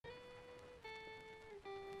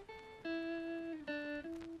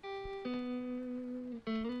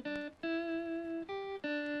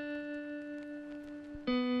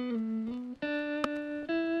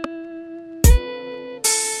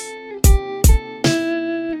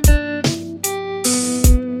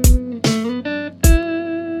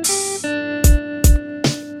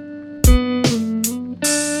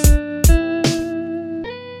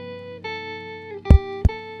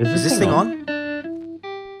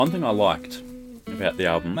One thing I liked about the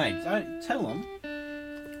album... Mate, don't tell them.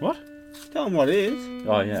 What? Tell them what it is.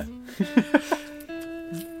 Oh, yeah.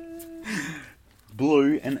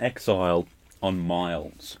 Blue and Exile on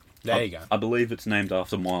Miles. There you go. I believe it's named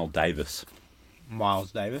after Miles Davis.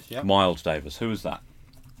 Miles Davis, yeah. Miles Davis. Who is that?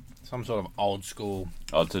 Some sort of old school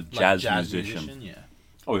Oh, it's a jazz musician. yeah.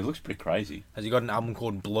 Oh, he looks pretty crazy. Has he got an album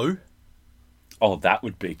called Blue? Oh, that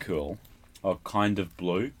would be cool. Oh, Kind of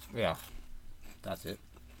Blue. Yeah. That's it.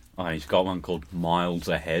 Oh, he's got one called Miles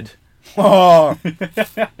Ahead. Oh!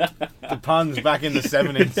 The puns back in the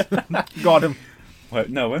 70s. Got him. Wait,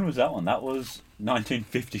 no, when was that one? That was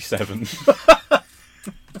 1957.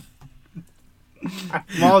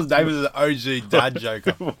 Miles Davis is an OG dad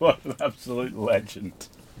joker. What an absolute legend.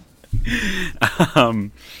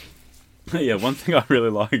 Yeah, one thing I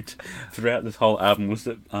really liked throughout this whole album was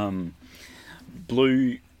that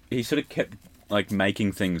Blue, he sort of kept like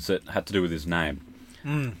making things that had to do with his name.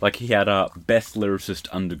 Like he had Best Lyricist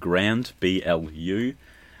Underground, BLU.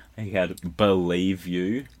 He had Believe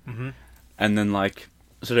You. And then like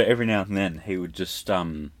sort of every now and then he would just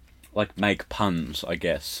like make puns, I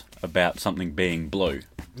guess, about something being blue.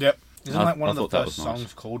 Yep. Isn't I like one of the thought that first was nice.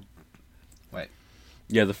 songs called... Wait.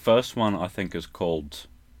 Yeah, the first one I think is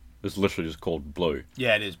literally just called Blue.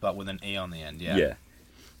 Yeah, it is, but with an E on the end, yeah. Yeah.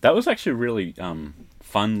 That was actually a really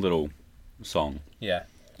fun little song. Yeah.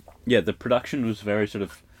 Yeah, the production was very sort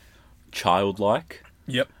of childlike.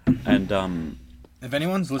 Yep. And If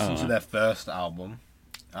anyone's listened to their first album,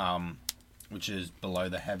 which is Below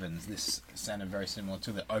the Heavens, this sounded very similar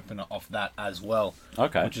to the opener of that as well.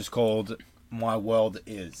 Okay. Which is called My World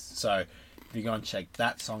Is. So if you go and check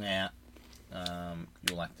that song out,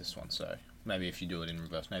 you'll like this one. So maybe if you do it in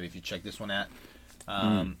reverse, maybe if you check this one out.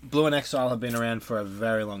 Blue and Exile have been around for a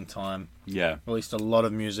very long time. Yeah. Released a lot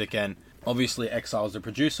of music, and obviously Exile's the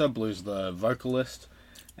producer, Blue's the vocalist.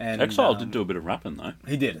 And Exile did do a bit of rapping though.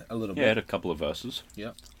 He did, a little Yeah, he bit. had a couple of verses.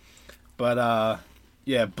 Yep. But,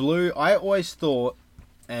 yeah, Blue, I always thought,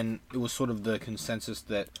 and it was sort of the consensus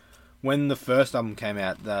that when the first album came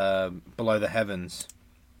out, the Below the Heavens,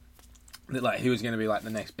 that like he was going to be like the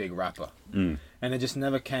next big rapper. And it just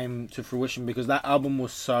never came to fruition because that album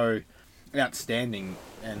was so outstanding,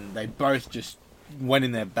 and they both just went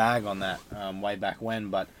in their bag on that way back when.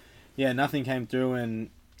 But, yeah, nothing came through, and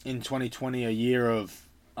in 2020, a year of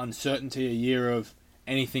uncertainty, a year of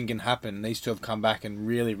anything can happen. These two have come back and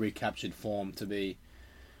really recaptured form to be,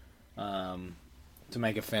 to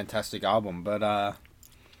make a fantastic album. But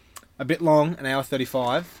a bit long, an hour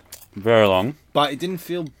 35, Very long. but it didn't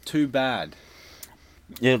feel too bad.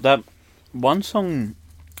 Yeah, that one song,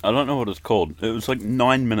 I don't know what it's called. It was like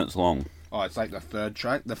 9 minutes long. Oh, it's like the third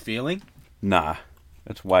track, The Feeling. Nah,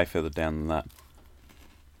 it's way further down than that.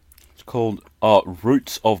 It's called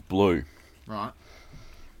Roots of Blue. Right.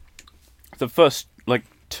 The first, like,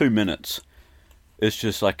 2 minutes is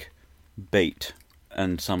just, like, beat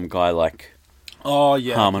and some guy, like, Oh,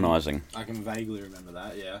 yeah. harmonising. I can vaguely remember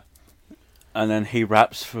that, yeah. And then he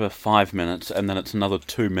raps for 5 minutes, and then it's another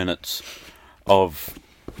 2 minutes of,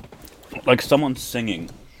 like, someone singing,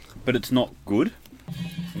 but it's not good.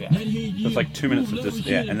 Yeah. It's like 2 minutes of just,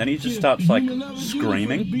 yeah, and then he just starts, like,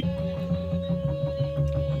 screaming.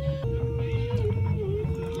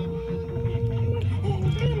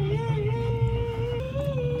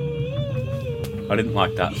 I didn't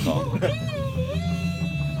like that song.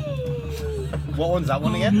 What one's that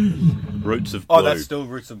one again? Roots of Blue. Oh, that's still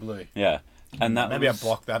Roots of Blue. Yeah. And that Maybe was, I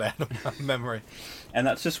blocked that out of my memory. And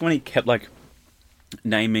that's just when he kept, like,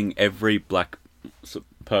 naming every black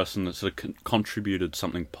person that sort of contributed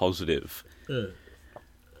something positive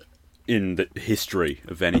in the history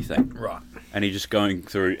of anything. Right. And he's just going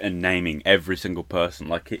through and naming every single person.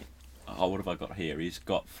 Like, what have I got here? He's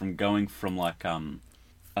got from going from, like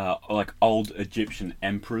old Egyptian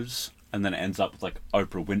emperors, and then it ends up with, like,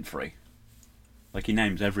 Oprah Winfrey. Like, he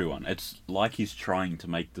names everyone. It's like he's trying to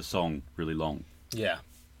make the song really long. Yeah.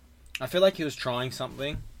 I feel like he was trying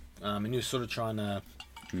something, and he was sort of trying to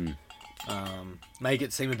make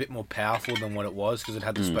it seem a bit more powerful than what it was, because it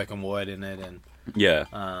had the spoken word in it and Yeah.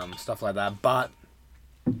 stuff like that. But,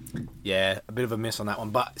 yeah, a bit of a miss on that one.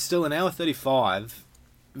 But still, an hour 35,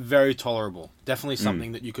 very tolerable. Definitely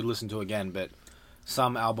something that you could listen to again, but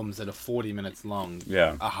some albums that are 40 minutes long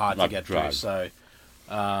are hard to get through. So,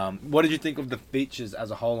 what did you think of the features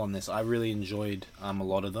as a whole on this? I really enjoyed a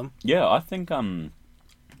lot of them. Yeah, I think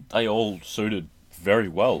they all suited very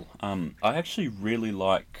well. I actually really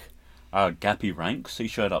like Gappy Ranks. He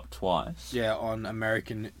showed up twice. Yeah, on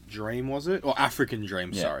American Dream, was it? Or African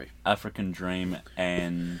Dream, Yeah, sorry. African Dream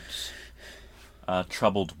and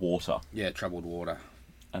Troubled Water. Yeah, Troubled Water.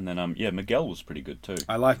 And then yeah, Miguel was pretty good too.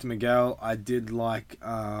 I liked Miguel. I did like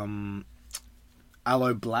Aloe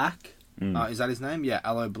Black. Is that his name? Yeah,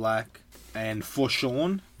 Aloe Black. And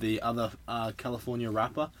Forshawn, the other California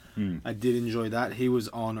rapper. I did enjoy that. He was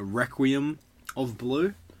on Requiem of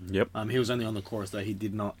Blue. Yep. He was only on the chorus though. He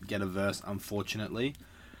did not get a verse, unfortunately.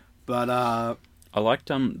 But I liked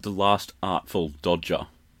the last Artful Dodger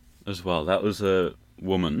as well. That was a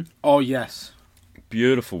woman. oh yes,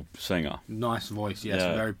 Beautiful singer. nice voice. Yes,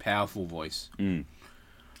 Yeah. very powerful voice. Mm.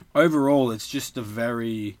 Overall, it's just a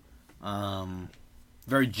very,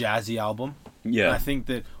 very jazzy album. Yeah. And I think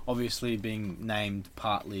that obviously being named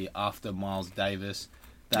partly after Miles Davis,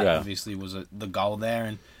 that Yeah. obviously was the goal there.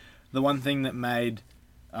 And the one thing that made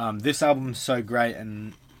this album so great,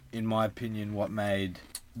 and in my opinion, what made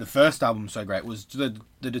the first album so great was the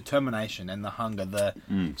determination and the hunger, the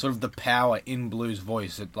sort of the power in Blue's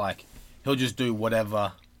voice. That like he'll just do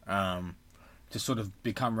whatever to sort of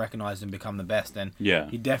become recognized and become the best. And Yeah.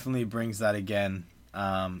 he definitely brings that again.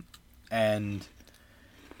 And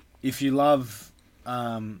if you love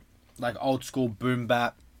like old school boom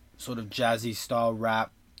bap, sort of jazzy style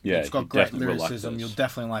rap, Yeah, it's got you great definitely will like lyricism. this. You'll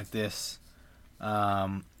definitely like this.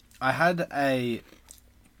 I had a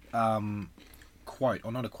quote,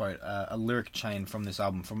 or not a quote, a lyric chain from this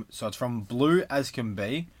album. So it's from Blue as Can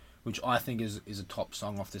Be, which I think is a top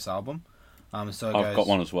song off this album. So it I've goes, got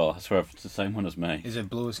one as well. I swear if it's the same one as me. Is it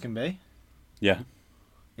Blue as Can Be? Yeah.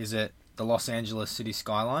 Is it the Los Angeles city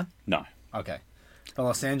skyline? No. Okay. The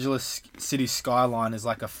Los Angeles city skyline is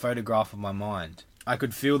like a photograph of my mind. I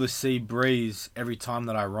could feel the sea breeze every time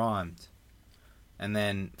that I rhymed. And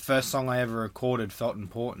then, first song I ever recorded felt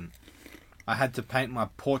important. I had to paint my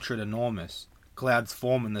portrait enormous. Clouds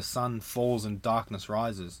form and the sun falls and darkness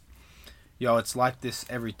rises. Yo, it's like this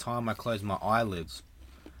every time I close my eyelids.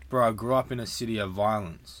 Bro, I grew up in a city of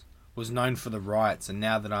violence. Was known for the riots, and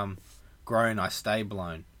now that I'm grown, I stay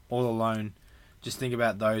blown. All alone. Just think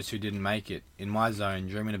about those who didn't make it. In my zone,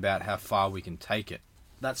 dreaming about how far we can take it.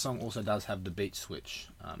 That song also does have the beat switch.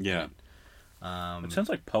 Yeah. It sounds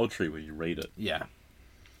like poetry when you read it. Yeah.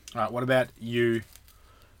 Alright, what about you?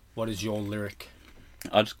 What is your lyric?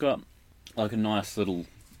 I just got like a nice little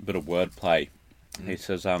bit of wordplay. He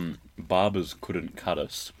says, barbers couldn't cut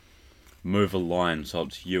us. Move a line so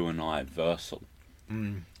it's you and I versal.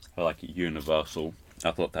 I like universal.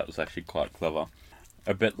 I thought that was actually quite clever.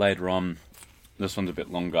 A bit later on, this one's a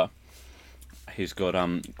bit longer. He's got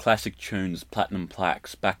classic tunes, platinum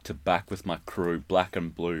plaques, back to back with my crew, black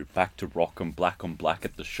and blue, back to rock and black on black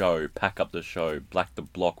at the show, pack up the show, black the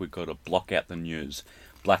block, we got to block out the news,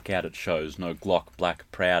 black out at shows, no Glock, black,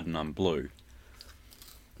 proud and I'm blue.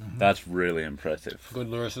 That's really impressive. Good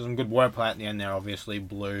lyricism, good wordplay at the end there, obviously.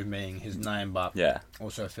 Blue meaning his name, but Yeah.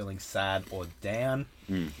 also feeling sad or down.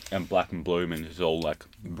 And black and blue means he's all like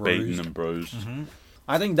beaten and bruised.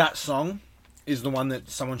 I think that song is the one that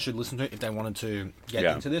someone should listen to if they wanted to get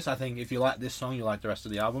Yeah. into this. I think if you like this song, you like the rest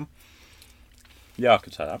of the album. Yeah, I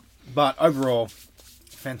could say that. But overall,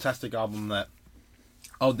 fantastic album that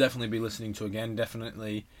I'll definitely be listening to again.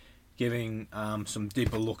 Definitely giving some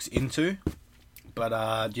deeper looks into.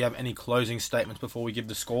 But do you have any closing statements before we give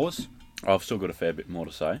the scores? I've still got a fair bit more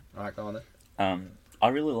to say. Alright, go on then. I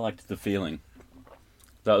really liked The Feeling.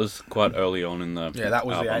 That was quite early on in the Yeah, that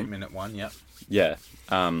was the album. 8-minute one, yep. Yeah.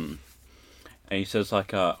 And he says,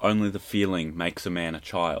 like, only the feeling makes a man a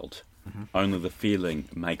child. Only the feeling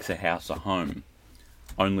makes a house a home.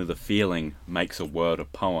 Only the feeling makes a word a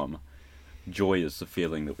poem. Joy is the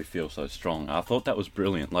feeling that we feel so strong. I thought that was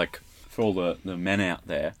brilliant. Like, for all the men out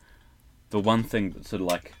there, the one thing that sort of,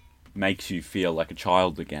 like, makes you feel like a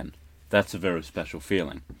child again, that's a very special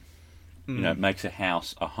feeling. You know, it makes a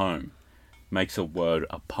house a home. Makes a word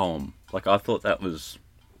a poem. Like, I thought that was,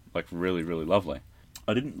 like, really, really lovely.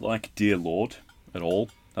 I didn't like Dear Lord at all.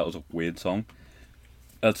 That was a weird song.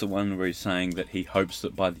 That's the one where he's saying that he hopes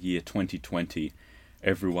that by the year 2020,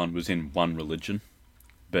 everyone was in one religion,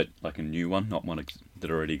 but like a new one, not one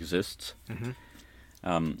that already exists.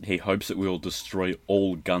 He hopes that we'll destroy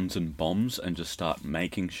all guns and bombs and just start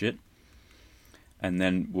making shit. And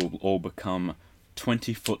then we'll all become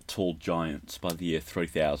 20-foot tall giants by the year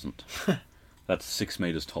 3000. That's 6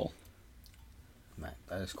 meters tall. Mate,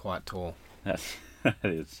 that is quite tall. That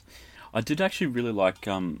is. I did actually really like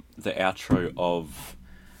the outro of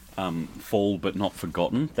Fall But Not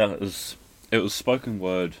Forgotten. It was spoken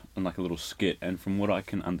word and like a little skit, and from what I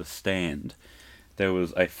can understand, there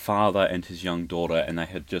was a father and his young daughter, and they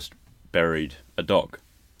had just buried a dog.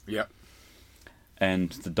 Yep.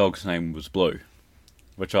 And the dog's name was Blue,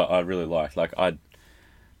 which I really liked. Like, I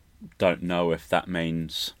don't know if that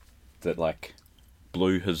means that, like,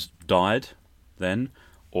 Blue has died then,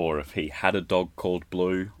 or if he had a dog called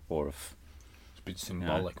Blue, or if It's a bit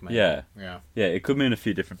symbolic, maybe. yeah, Yeah. yeah, it could mean a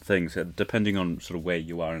few different things. Depending on sort of where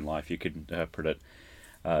you are in life, you could interpret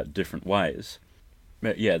it different ways.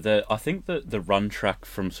 But yeah, I think the run track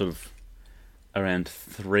from sort of around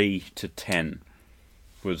 3 to 10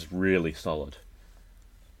 was really solid.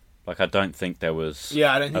 Like, I don't think there was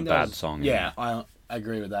I don't think a bad song. Yeah, I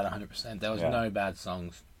agree with that 100%. There was Yeah. no bad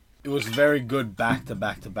songs. It was very good back to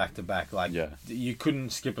back to back to back. Like, Yeah. you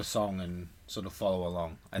couldn't skip a song and sort of follow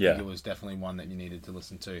along. I Yeah. think it was definitely one that you needed to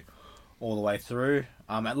listen to all the way through,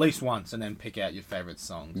 at least once, and then pick out your favourite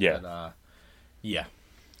songs. Yeah. But, yeah.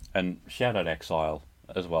 And shout out Exile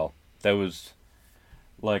as well. There was,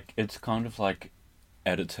 like, it's kind of like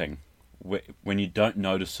editing. When you don't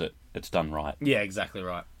notice it, it's done right. Yeah, exactly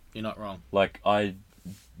right. You're not wrong. Like,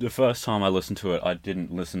 the first time I listened to it, I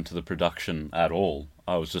didn't listen to the production at all.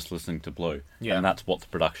 I was just listening to Blue. Yeah. And that's what the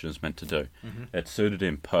production is meant to do. Mm-hmm. It suited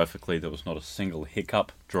him perfectly. There was not a single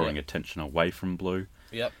hiccup drawing Yeah. attention away from Blue.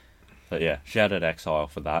 Yep. But yeah, shout out Exile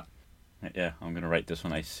for that. Yeah, I'm going to rate this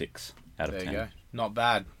one a 6 out of There 10. you go. Not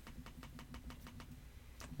bad.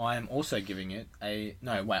 I am also giving it I'm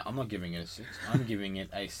not giving it a 6. I'm giving it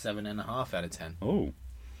a 7.5 out of 10. Oh,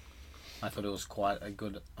 I thought it was quite a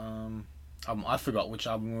good. I forgot which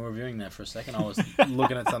album we were reviewing there for a second. I was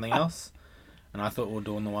looking at something else, and I thought we were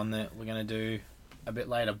doing the one that we're going to do a bit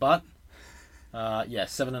later. But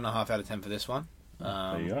 7.5 out of 10 for this one.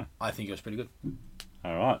 there you go. I think it was pretty good.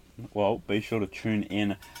 All right. Well, be sure to tune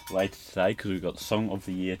in later today because we've got Song of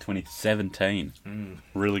the Year 2017.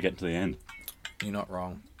 Really getting to the end. You're not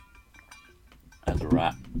wrong. As a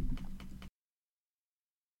wrap.